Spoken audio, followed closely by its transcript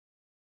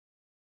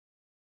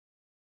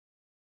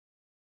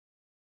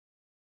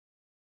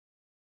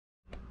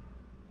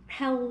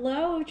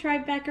Hello,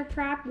 Tribeca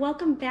Prop.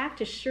 Welcome back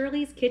to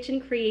Shirley's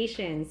Kitchen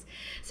Creations.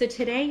 So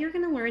today you're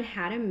going to learn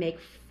how to make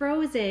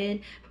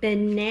frozen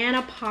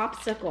banana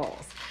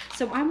popsicles.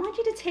 So I want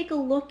you to take a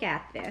look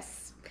at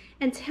this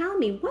and tell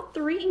me, what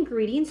 3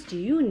 ingredients do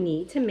you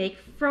need to make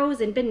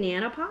frozen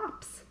banana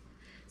pops?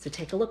 So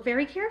take a look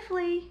very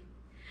carefully.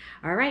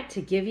 All right,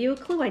 to give you a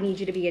clue, I need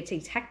you to be a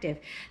detective.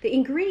 The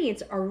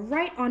ingredients are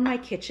right on my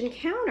kitchen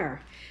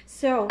counter.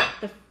 So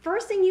the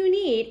first thing you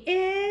need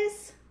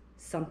is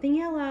something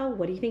yellow.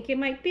 What do you think it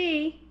might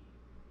be?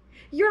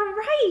 You're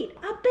right,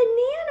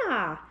 a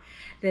banana.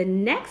 The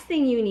next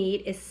thing you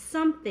need is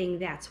something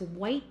that's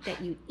white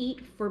that you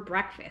eat for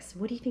breakfast.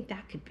 What do you think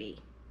that could be?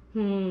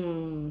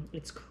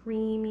 It's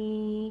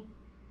creamy.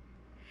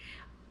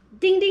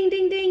 Ding, ding,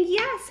 ding, ding.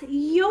 Yes,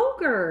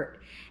 yogurt.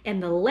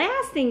 And the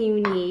last thing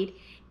you need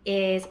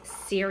is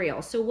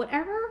cereal. So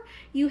whatever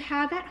you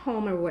have at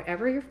home or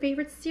whatever your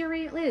favorite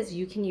cereal is,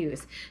 you can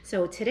use.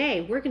 So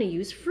today we're going to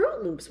use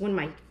Fruit Loops, one of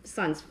my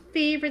son's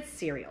favorite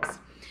cereals.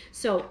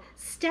 So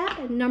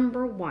step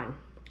number 1,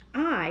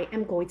 I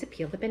am going to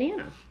peel the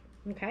banana.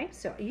 Okay,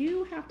 so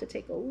you have to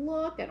take a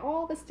look at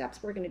all the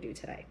steps we're going to do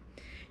today.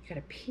 You got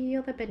to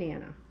peel the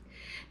banana.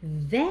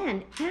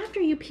 Then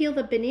after you peel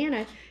the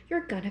banana,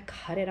 you're going to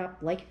cut it up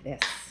like this.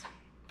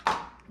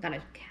 I'm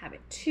going to have it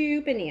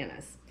 2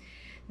 bananas.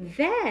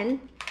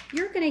 Then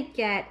you're going to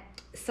get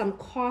some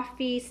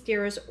coffee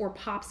stirrers or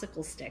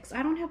popsicle sticks.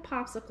 I don't have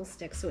popsicle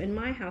sticks, so in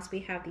my house we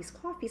have these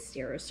coffee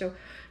stirrers. So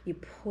you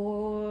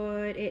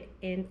put it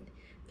in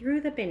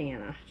through the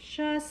banana,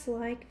 just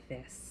like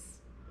this.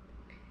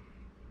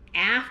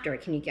 After,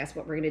 can you guess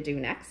what we're going to do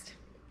next?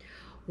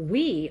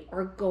 We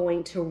are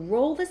going to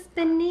roll this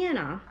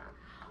banana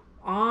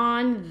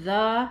on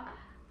the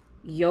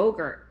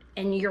yogurt.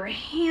 And your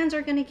hands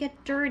are gonna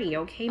get dirty,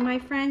 okay, my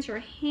friends? Your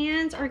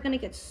hands are gonna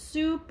get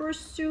super,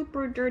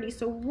 super dirty.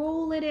 So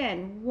roll it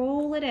in,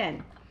 roll it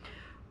in,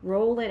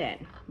 roll it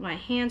in. My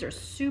hands are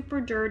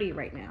super dirty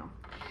right now.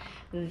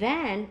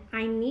 Then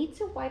I need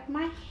to wipe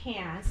my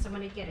hands. So I'm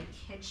gonna get a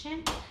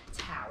kitchen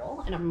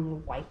towel and I'm gonna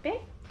wipe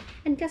it.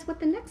 And guess what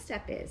the next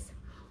step is?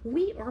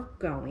 We are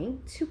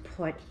going to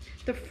put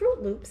the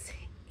Fruit Loops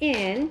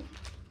in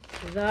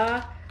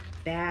the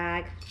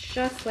bag,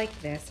 just like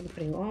this. I'm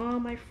putting all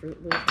my Fruit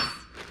Loops.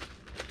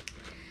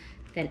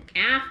 Then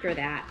after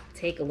that,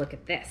 take a look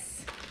at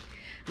this.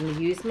 I'm going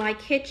to use my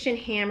kitchen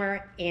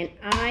hammer and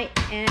I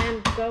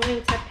am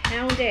going to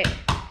pound it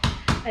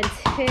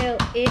until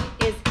it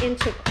is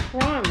into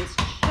crumbs,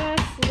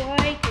 just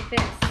like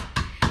this.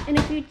 And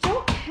if you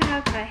don't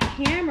have a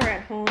hammer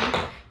at home,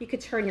 you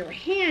could turn your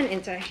hand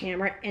into a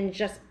hammer and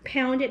just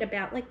pound it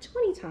about like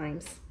 20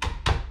 times,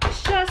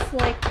 just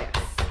like this.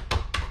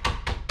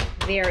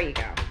 There you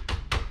go.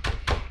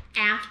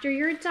 After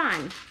you're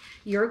done,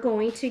 you're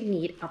going to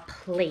need a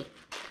plate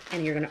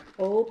and you're going to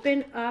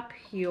open up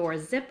your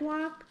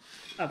Ziploc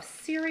of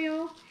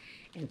cereal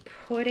and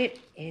put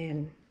it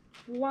in.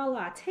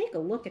 Voila, take a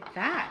look at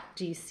that.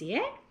 Do you see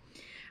it?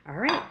 All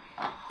right,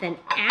 then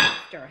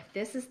after,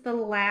 this is the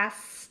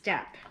last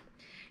step.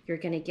 You're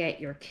going to get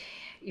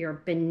your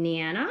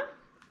banana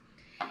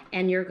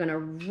and you're going to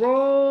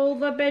roll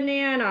the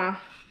banana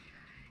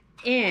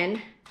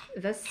in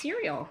the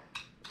cereal.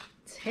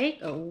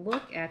 Take a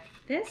look at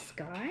this,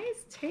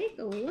 guys. Take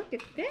a look at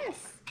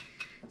this.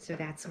 So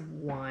that's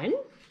 1.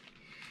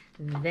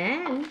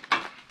 Then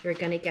you're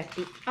going to get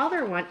the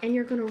other one and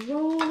you're going to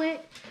roll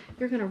it.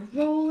 You're going to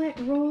roll it,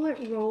 roll it,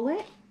 roll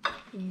it.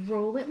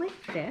 Roll it like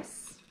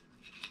this.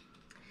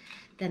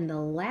 Then the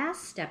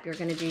last step you're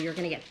going to do, you're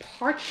going to get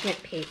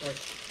parchment paper.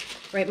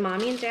 Right,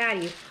 Mommy and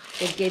Daddy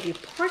will give you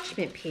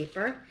parchment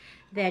paper.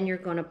 Then you're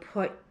going to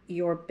put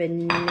your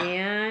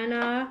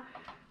banana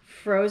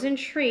frozen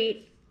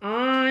treat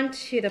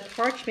onto the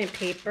parchment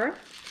paper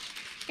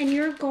and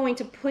you're going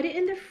to put it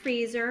in the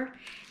freezer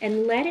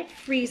and let it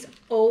freeze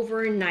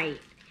overnight.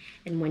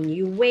 And when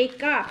you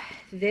wake up,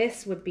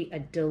 this would be a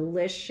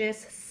delicious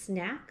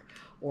snack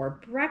or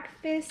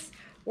breakfast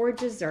or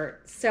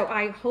dessert. So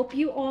I hope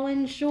you all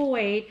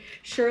enjoyed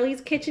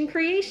Shirley's Kitchen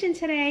Creation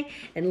today,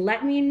 and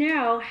let me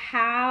know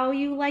how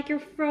you like your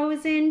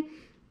frozen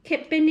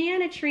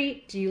banana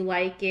treat. Do you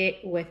like it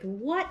with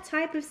what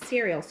type of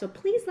cereal? So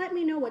please let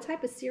me know what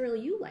type of cereal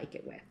you like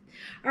it with.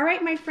 All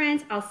right, my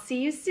friends, I'll see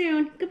you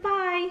soon.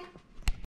 Goodbye.